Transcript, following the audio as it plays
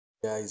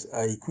Guys,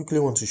 I quickly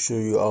want to show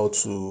you how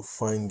to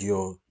find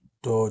your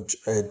Dodge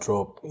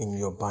airdrop in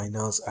your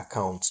Binance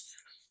account.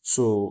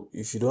 So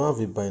if you don't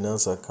have a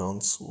Binance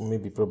account,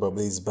 maybe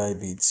probably it's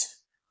Bybit,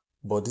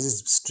 but this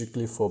is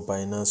strictly for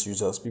Binance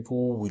users.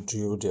 People who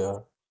withdraw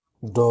their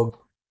dog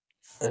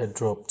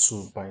airdrop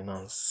to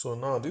Binance. So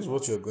now this is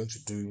what you're going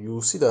to do. You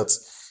will see that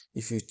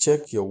if you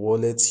check your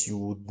wallet, you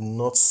would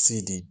not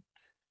see the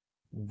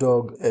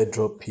dog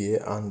airdrop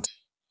here. And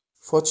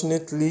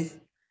fortunately,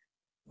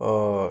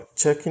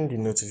 checking the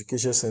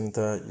notification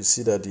center, you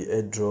see that the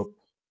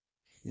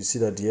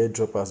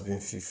airdrop has been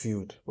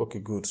fulfilled. Okay,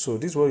 good. So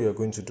this is what you're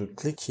going to do.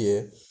 Click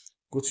here,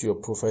 go to your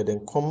profile,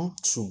 then come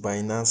to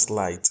Binance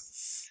Lite.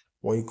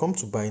 When you come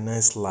to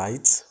Binance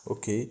Lite,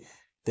 okay,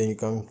 then you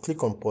can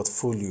click on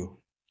portfolio,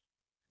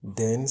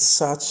 then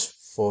search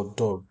for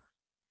dog.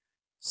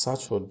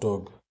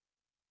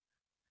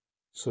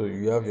 So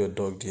you have your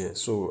dog there.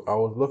 So I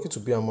was lucky to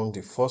be among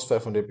the first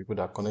 500 people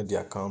that connect the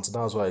account.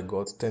 That's why I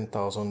got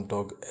 10,000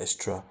 dog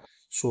extra.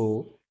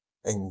 So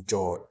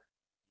enjoy.